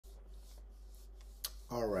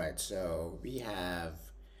Alright, so we have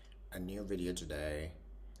a new video today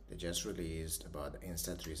that just released about the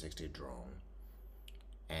Insta360 drone,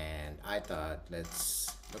 and I thought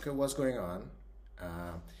let's look at what's going on.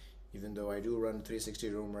 Even though I do run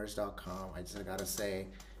 360rumors.com, I just gotta say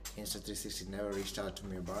Insta360 never reached out to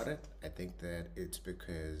me about it. I think that it's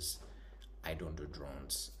because I don't do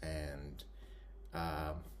drones, and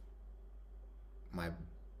my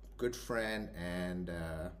good friend and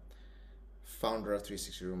founder of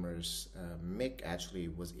 360 Rumors, Mick, actually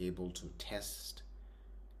was able to test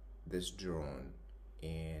this drone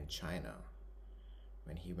in China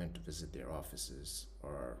when he went to visit their offices,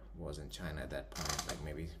 or was in China at that point, like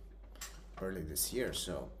maybe early this year.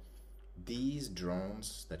 So these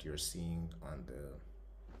drones that you're seeing on the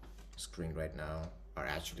screen right now are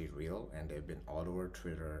actually real, and they've been all over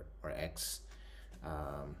Twitter or X.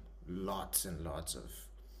 Lots and lots of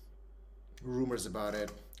rumors about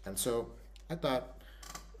it, and so I thought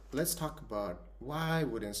let's talk about why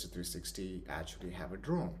would Insta360 actually have a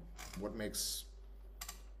drone. What makes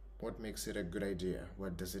it a good idea?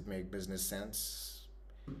 What does it make business sense?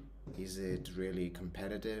 Is it really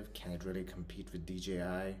competitive? Can it really compete with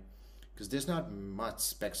DJI? Because there's not much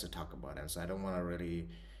specs to talk about, and so I don't want to really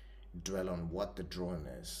dwell on what the drone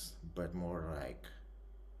is, but more like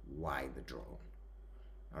why the drone.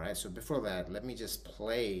 All right, so before that, let me just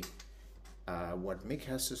play what Mick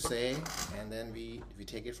has to say, and then we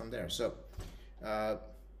take it from there. So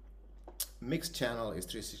Mick's channel is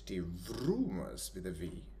 360 Rumors with a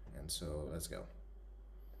V, and so let's go.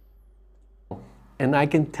 And I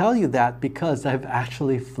can tell you that because I've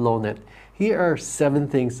actually flown it. Here are 7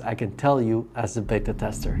 things I can tell you as a beta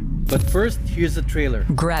tester. But first, here's the trailer.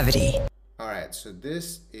 Gravity. All right, so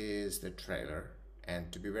this is the trailer,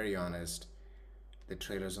 and to be very honest, the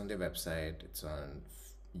trailer's on their website. It's on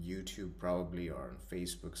YouTube probably, or on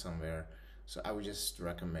Facebook somewhere. So I would just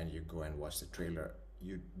recommend you go and watch the trailer.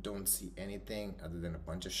 You don't see anything other than a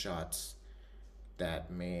bunch of shots that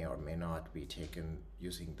may or may not be taken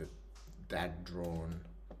using that drone,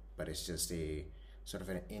 but it's just a sort of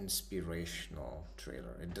an inspirational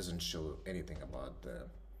trailer. It doesn't show anything about the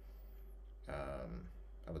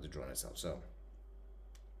drone itself. So,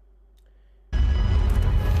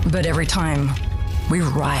 But every time, we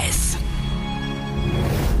rise.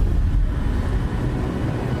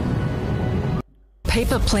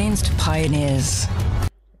 Paper planes to pioneers.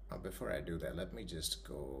 Before I do that, let me just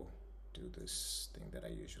go do this thing that I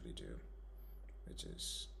usually do, which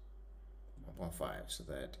is 1.5, so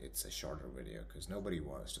that it's a shorter video, because nobody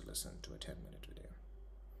wants to listen to a 10-minute video.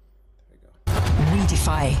 There we go. We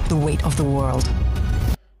defy the weight of the world.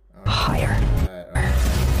 Higher.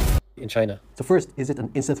 In China. So first, is it an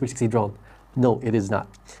Insta360 drone? No, it is not.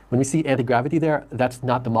 When we see Antigravity there, that's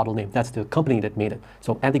not the model name. That's the company that made it.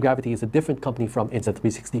 So Antigravity is a different company from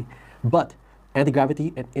Insta360. But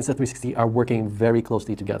Antigravity and Insta360 are working very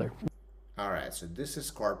closely together. All right, so this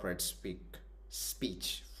is corporate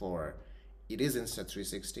speech for it is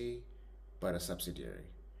Insta360, but a subsidiary.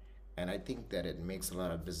 And I think that it makes a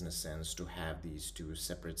lot of business sense to have these two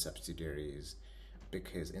separate subsidiaries,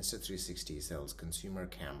 because Insta360 sells consumer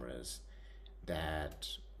cameras that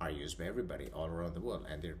are used by everybody all around the world,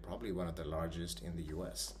 and they're probably one of the largest in the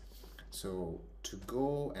US. So to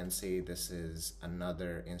go and say this is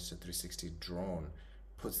another Insta360 drone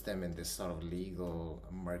puts them in this sort of legal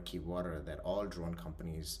murky water that all drone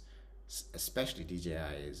companies, especially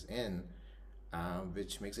DJI, is in,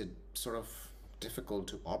 which makes it sort of difficult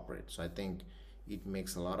to operate. So I think it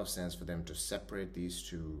makes a lot of sense for them to separate these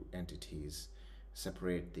two entities,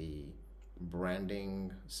 separate the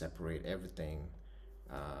branding, separate everything,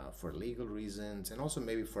 for legal reasons, and also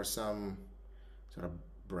maybe for some sort of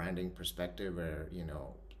branding perspective where, you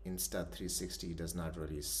know, Insta360 does not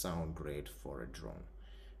really sound great for a drone,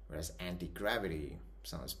 whereas Antigravity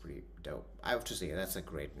sounds pretty dope. I have to say that's a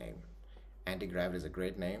great name. Antigravity is a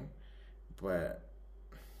great name, but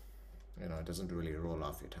you know, it doesn't really roll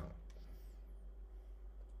off your tongue.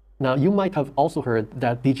 Now, you might have also heard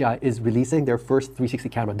that DJI is releasing their first 360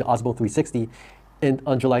 camera, the Osmo 360,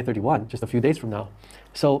 on July 31, just a few days from now.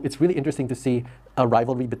 So it's really interesting to see a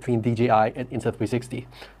rivalry between DJI and Insta360.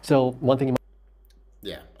 So one thing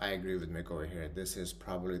Yeah, I agree with Mick over here. This is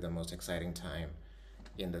probably the most exciting time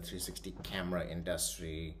in the 360 camera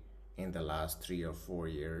industry in the last 3 or 4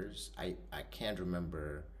 years. I can't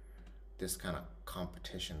remember this kind of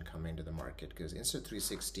competition coming to the market, because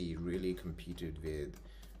Insta360 really competed with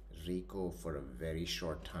Ricoh for a very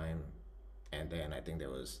short time, and then I think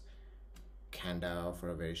there was Kandao for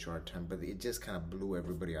a very short time, but it just kind of blew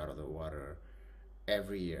everybody out of the water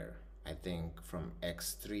every year. I think from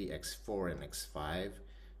X3, X4, and X5,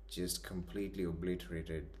 just completely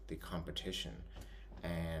obliterated the competition.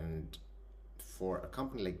 And for a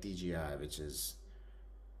company like DJI, which is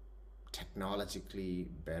technologically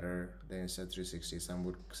better than Insta360,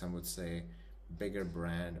 some would say bigger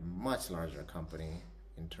brand, much larger company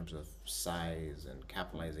in terms of size and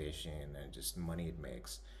capitalization and just money it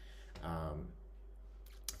makes.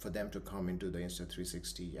 For them to come into the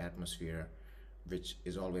Insta360 atmosphere, which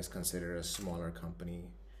is always considered a smaller company,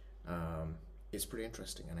 is pretty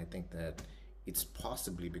interesting. And I think that it's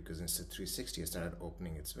possibly because Insta360 has started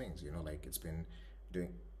opening its wings. Like it's been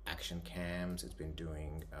doing action cams, it's been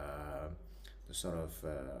doing the sort of,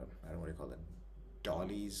 I don't know what you call it,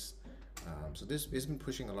 dollies. So this has been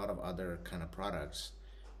pushing a lot of other kind of products.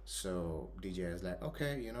 So DJI is like,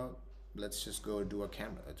 okay, let's just go do a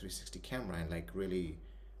 360 camera, and like really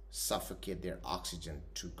suffocate their oxygen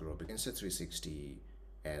to grow. But Insta360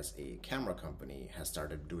 as a camera company has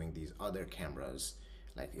started doing these other cameras,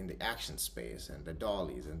 like in the action space and the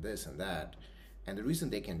dollies and this and that. And the reason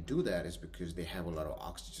they can do that is because they have a lot of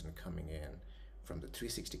oxygen coming in from the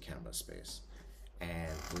 360 camera space.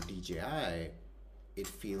 And for DJI, it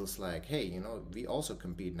feels like, hey, we also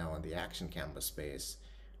compete now in the action camera space.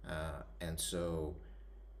 And so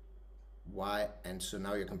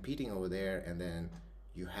now you're competing over there, and then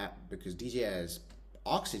you have, because DJI's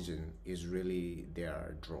oxygen is really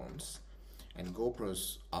their drones, and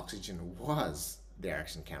GoPro's oxygen was their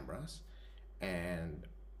action cameras. And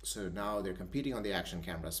so now they're competing on the action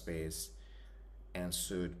camera space. And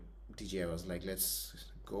so DJI was like, let's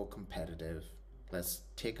go competitive. Let's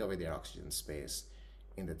take away their oxygen space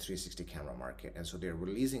in the 360 camera market. And so they're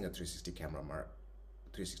releasing a 360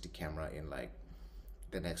 camera in like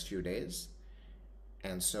the next few days.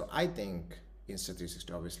 And so I think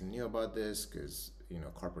Insta360 obviously knew about this, because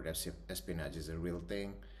corporate espionage is a real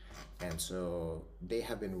thing. And so they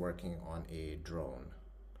have been working on a drone,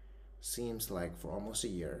 seems like for almost a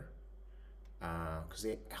year, because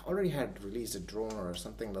they already had released a drone or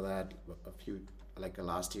something like that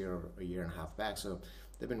last year or a year and a half back. So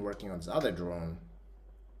they've been working on this other drone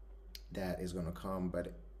that is going to come,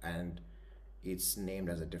 and it's named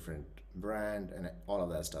as a different brand and all of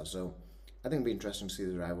that stuff. So I think it'll be interesting to see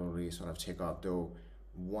the rivalry sort of take off, though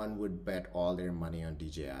one would bet all their money on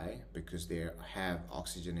DJI because they have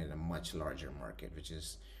oxygen in a much larger market, which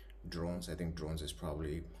is drones. I think drones is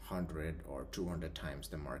probably 100 or 200 times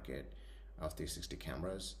the market of 360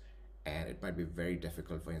 cameras. And it might be very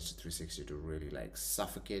difficult for Insta360 to really like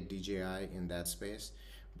suffocate DJI in that space,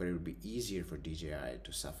 but it would be easier for DJI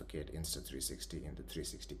to suffocate Insta360 in the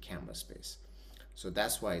 360 camera space. So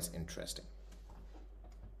that's why it's interesting.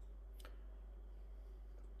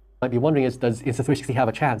 Might be wondering is, does Insta360 have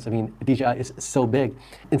a chance? I mean, DJI is so big.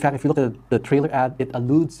 In fact, if you look at the trailer ad, it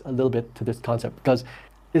alludes a little bit to this concept, because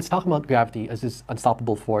it's talking about gravity as this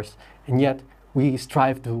unstoppable force, and yet we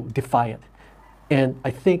strive to defy it. And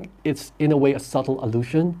I think it's in a way a subtle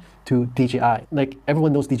allusion to DJI. Like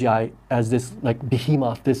everyone knows DJI as this like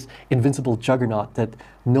behemoth, this invincible juggernaut that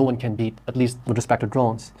no one can beat, at least with respect to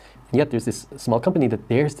drones. And yet there's this small company that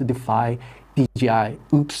dares to defy DJI.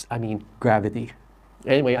 Oops, I mean gravity.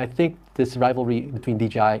 Anyway, I think this rivalry between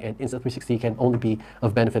DJI and Insta360 can only be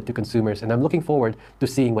of benefit to consumers, and I'm looking forward to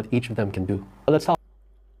seeing what each of them can do. Let's talk.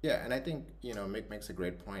 Yeah, and I think, Mick makes a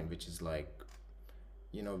great point, which is like,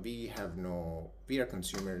 we are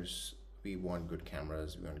consumers, we want good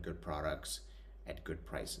cameras, we want good products at good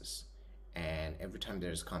prices. And every time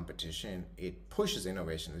there's competition, it pushes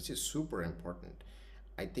innovation, which is super important.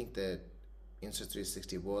 I think that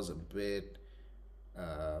Insta360 was a bit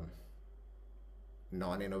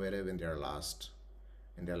non-innovative in their last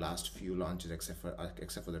few launches, except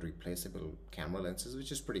for the replaceable camera lenses,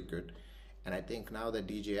 which is pretty good. And I think now that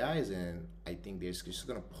DJI is in, I think they're just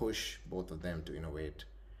going to push both of them to innovate,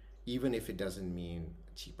 even if it doesn't mean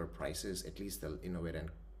cheaper prices. At least they'll innovate and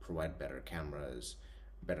provide better cameras,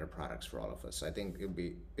 better products for all of us. So I think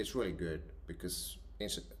it's really good, because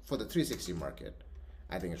for the 360 market,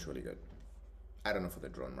 I think it's really good. I don't know for the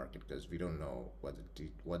drone market, because we don't know what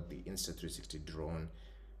the Insta360 drone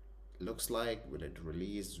looks like. Will it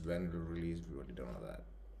release? When will it release? We really don't know that.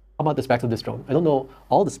 How about the specs of this drone? I don't know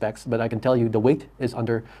all the specs, but I can tell you the weight is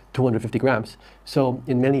under 250 grams. So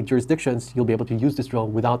in many jurisdictions, you'll be able to use this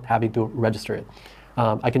drone without having to register it.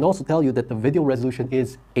 I can also tell you that the video resolution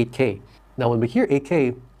is 8K. Now, when we hear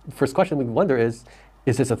 8K, the first question we wonder is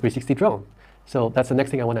this a 360 drone? So that's the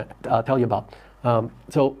next thing I want to tell you about.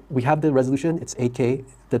 So we have the resolution, it's 8K.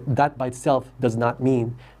 That by itself does not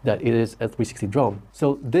mean that it is a 360 drone.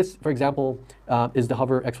 So this, for example, is the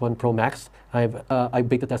Hover X1 Pro Max. I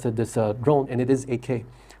beta tested this drone, and it is 8K.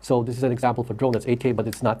 So this is an example for a drone that's 8K, but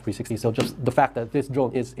it's not 360. So just the fact that this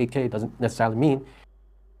drone is 8K doesn't necessarily mean.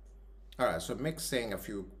 All right, so Mick's saying a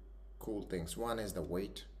few cool things. One is the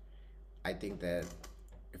weight. I think that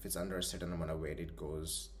if it's under a certain amount of weight, it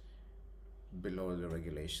goes below the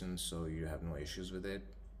regulations, so you have no issues with it.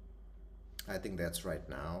 I think that's right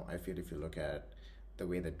now. I feel if you look at the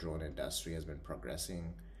way the drone industry has been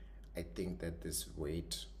progressing, I think that this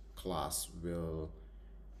weight class will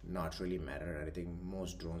not really matter. I think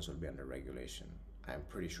most drones will be under regulation. I'm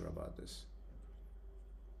pretty sure about this.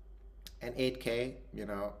 And 8K, you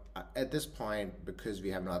know, at this point, because we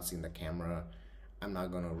have not seen the camera, I'm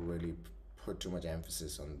not gonna really put too much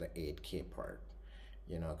emphasis on the 8K part,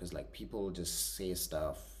 you know, because like people just say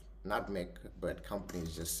stuff, not Mick, but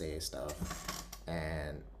companies just say stuff,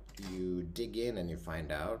 and you dig in and you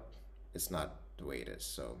find out it's not the way it is.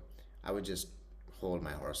 So I would just hold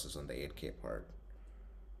my horses on the 8K part.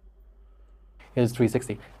 Is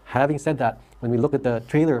 360. Having said that, when we look at the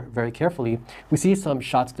trailer very carefully, we see some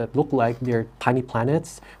shots that look like they're tiny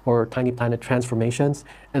planets or tiny planet transformations,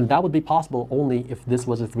 and that would be possible only if this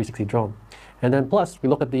was a 360 drone. And then plus, we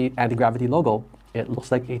look at the Antigravity logo, it looks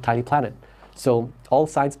like a tiny planet. So all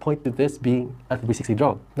signs point to this being a 360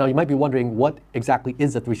 drone. Now you might be wondering what exactly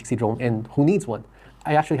is a 360 drone and who needs one?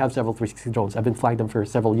 I actually have several 360 drones. I've been flying them for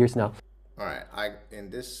several years now. All right, in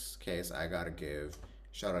this case, I gotta give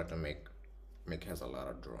shout out to Mick. Mick has a lot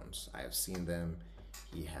of drones. I have seen them.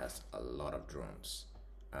 He has a lot of drones.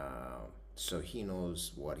 So he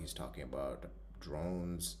knows what he's talking about,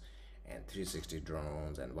 drones and 360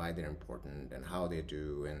 drones and why they're important and how they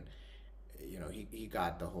do. And, you know, he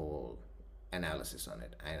got the whole analysis on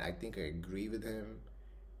it. And I think I agree with him.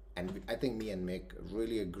 And I think me and Mick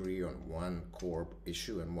really agree on one core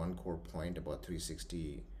issue and one core point about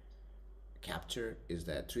 360 capture is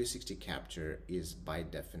that 360 capture is by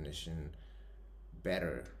definition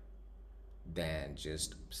better than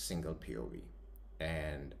just single POV.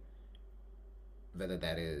 And whether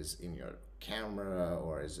that is in your camera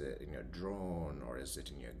or is it in your drone or is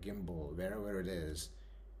it in your gimbal, wherever it is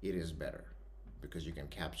better because you can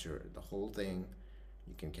capture the whole thing,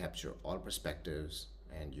 you can capture all perspectives,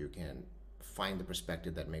 and you can find the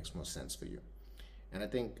perspective that makes most sense for you. And I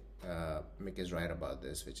think Mick is right about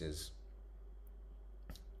this, which is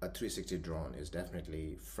a 360 drone is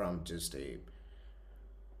definitely from just a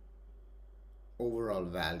overall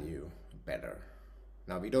value better.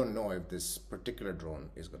 Now we don't know if this particular drone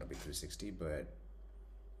is going to be 360, but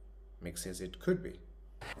Mick says it could be.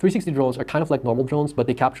 360 drones are kind of like normal drones, but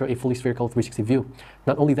they capture a fully spherical 360 view.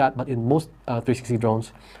 Not only that, but in most 360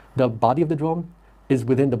 drones, the body of the drone is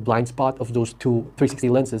within the blind spot of those two 360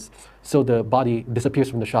 lenses, so the body disappears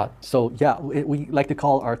from the shot. So yeah, we like to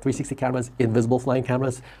call our 360 cameras invisible flying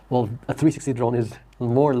cameras. Well, a 360 drone is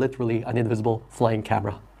more literally an invisible flying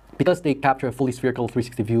camera. Because they capture a fully spherical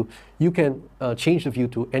 360 view, you can change the view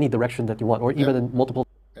to any direction that you want, or even in multiple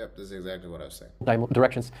Yep, this is exactly what I was saying.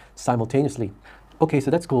 Directions simultaneously. Okay,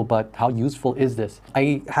 so that's cool, but how useful is this?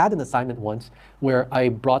 I had an assignment once where I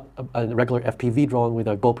brought a regular FPV drone with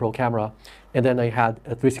a GoPro camera, and then I had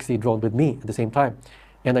a 360 drone with me at the same time.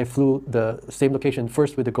 And I flew the same location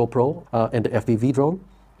first with the GoPro and the FPV drone,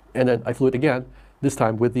 and then I flew it again, this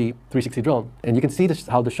time with the 360 drone. And you can see this,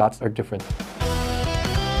 how the shots are different.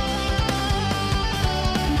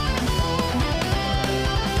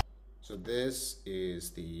 So this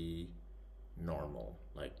is the normal,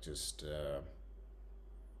 like just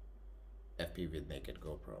FPV with naked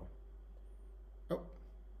GoPro. Oh,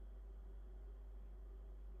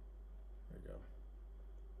 there we go.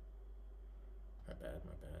 My bad,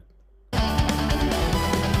 my bad.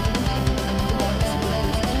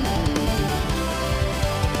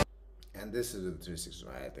 And this is with 360.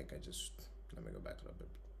 I think I just, let me go back a little bit.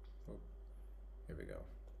 Oh, here we go.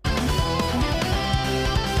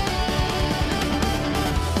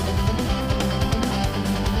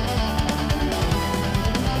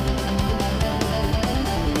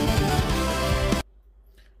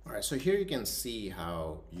 So here you can see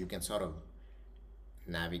how you can sort of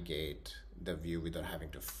navigate the view without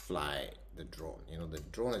having to fly the drone. You know, the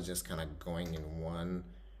drone is just kind of going in one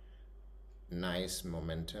nice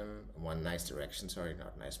momentum, one nice direction, sorry,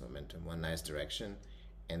 not nice momentum, one nice direction.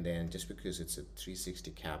 And then just because it's a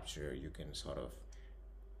 360 capture, you can sort of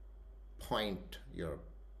point your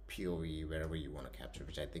POV wherever you want to capture,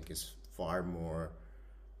 which I think is far more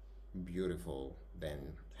beautiful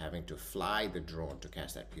than having to fly the drone to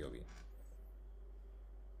catch that POV.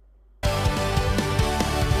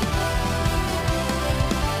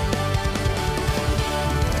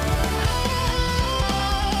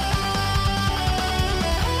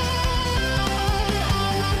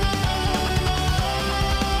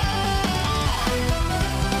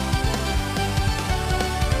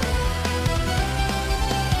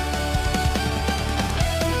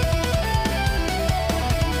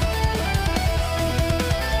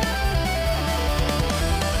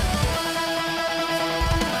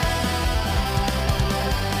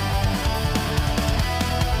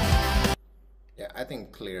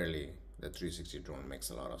 think clearly the 360 drone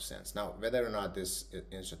makes a lot of sense. Now, whether or not this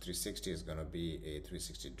Insta360 is going to be a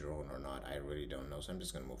 360 drone or not, I really don't know. So I'm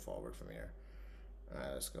just going to move forward from here. All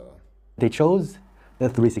right, let's go. They chose the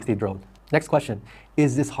 360 drone. Next question,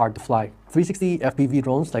 is this hard to fly? 360 FPV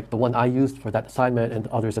drones, like the one I used for that assignment and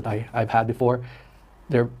others that I've had before,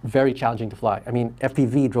 they're very challenging to fly. I mean,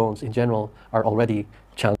 FPV drones in general are already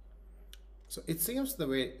challenging. So it seems the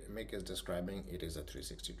way Mick is describing it is a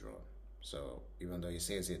 360 drone. So even though he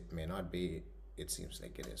says it may not be, it seems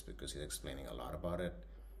like it is because he's explaining a lot about it.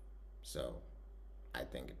 So I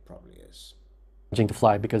think it probably is. To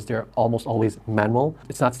fly because they're almost always manual.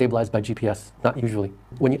 It's not stabilized by GPS, not usually.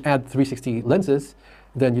 When you add 360 lenses,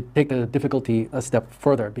 then you take the difficulty a step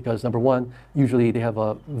further because number one, usually they have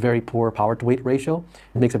a very poor power to weight ratio.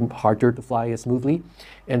 It makes them harder to fly as smoothly.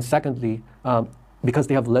 And secondly, because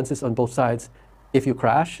they have lenses on both sides, if you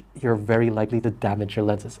crash, you're very likely to damage your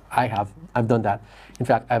lenses. I've done that. In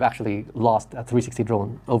fact, I've actually lost a 360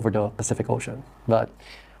 drone over the Pacific Ocean, but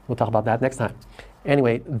we'll talk about that next time.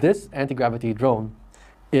 Anyway, this anti-gravity drone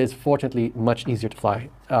is fortunately much easier to fly.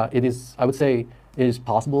 It is, I would say, it is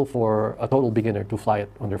possible for a total beginner to fly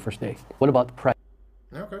it on their first day. What about the price?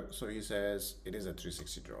 Okay, so he says it is a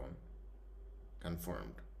 360 drone.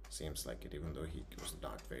 Confirmed. Seems like it, even though he was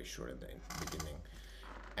not very sure in the beginning.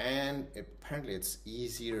 And apparently it's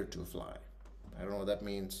easier to fly. I don't know what that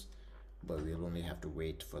means, but we'll only have to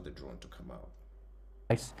wait for the drone to come out.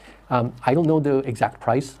 I don't know the exact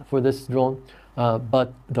price for this drone,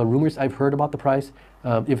 but the rumors I've heard about the price,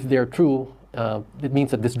 if they're true, it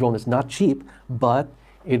means that this drone is not cheap, but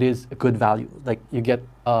it is a good value. Like you get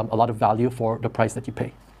a lot of value for the price that you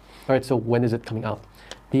pay. All right, so when is it coming out?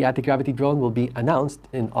 The anti-gravity drone will be announced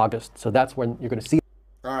in August. So that's when you're going to see.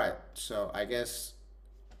 All right, so I guess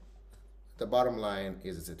the bottom line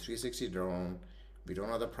is it's a 360 drone. We don't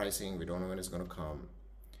know the pricing. We don't know when it's going to come.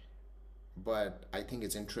 But I think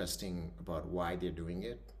it's interesting about why they're doing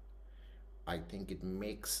it. I think it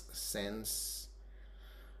makes sense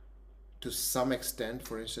to some extent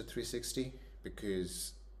for Insta360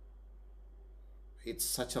 because it's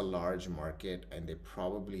such a large market and they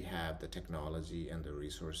probably have the technology and the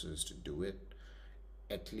resources to do it.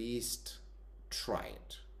 At least try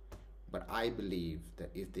it. But I believe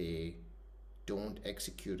that if they don't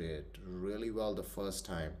execute it really well the first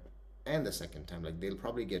time and the second time, like they'll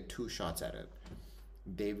probably get 2 shots at it,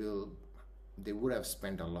 they would have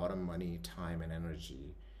spent a lot of money, time and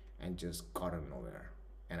energy and just gotten nowhere.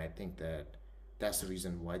 And I think that that's the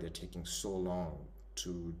reason why they're taking so long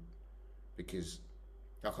to, because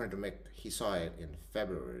according to Mick, he saw it in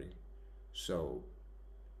February, so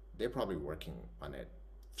they're probably working on it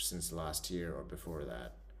since last year or before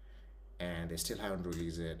that, and they still haven't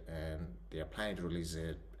released it, and they are planning to release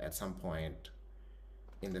it at some point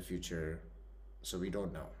in the future, so we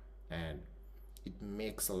don't know. And it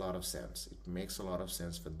makes a lot of sense. It makes a lot of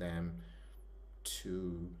sense for them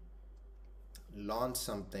to launch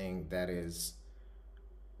something that is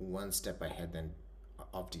one step ahead than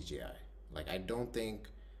of DJI. Like, I don't think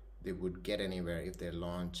they would get anywhere if they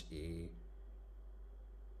launch a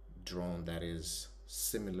drone that is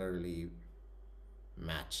similarly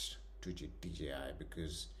matched to DJI,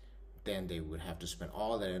 because then they would have to spend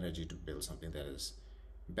all that energy to build something that is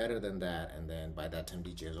better than that, and then by that time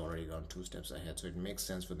DJI has already gone 2 steps ahead. So it makes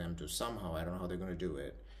sense for them to somehow, I don't know how they're going to do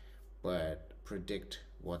it, but predict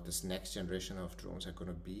what this next generation of drones are going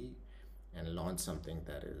to be and launch something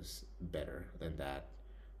that is better than that,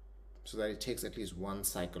 so that it takes at least one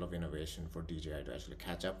cycle of innovation for DJI to actually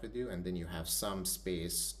catch up with you, and then you have some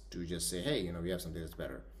space to just say, hey, we have something that's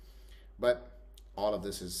better. But all of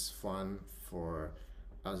this is fun for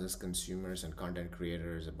us as consumers and content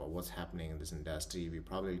creators about what's happening in this industry. We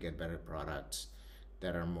probably get better products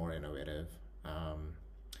that are more innovative.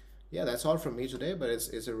 Yeah, that's all from me today, but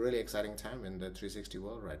it's a really exciting time in the 360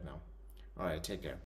 world right now. All right, take care.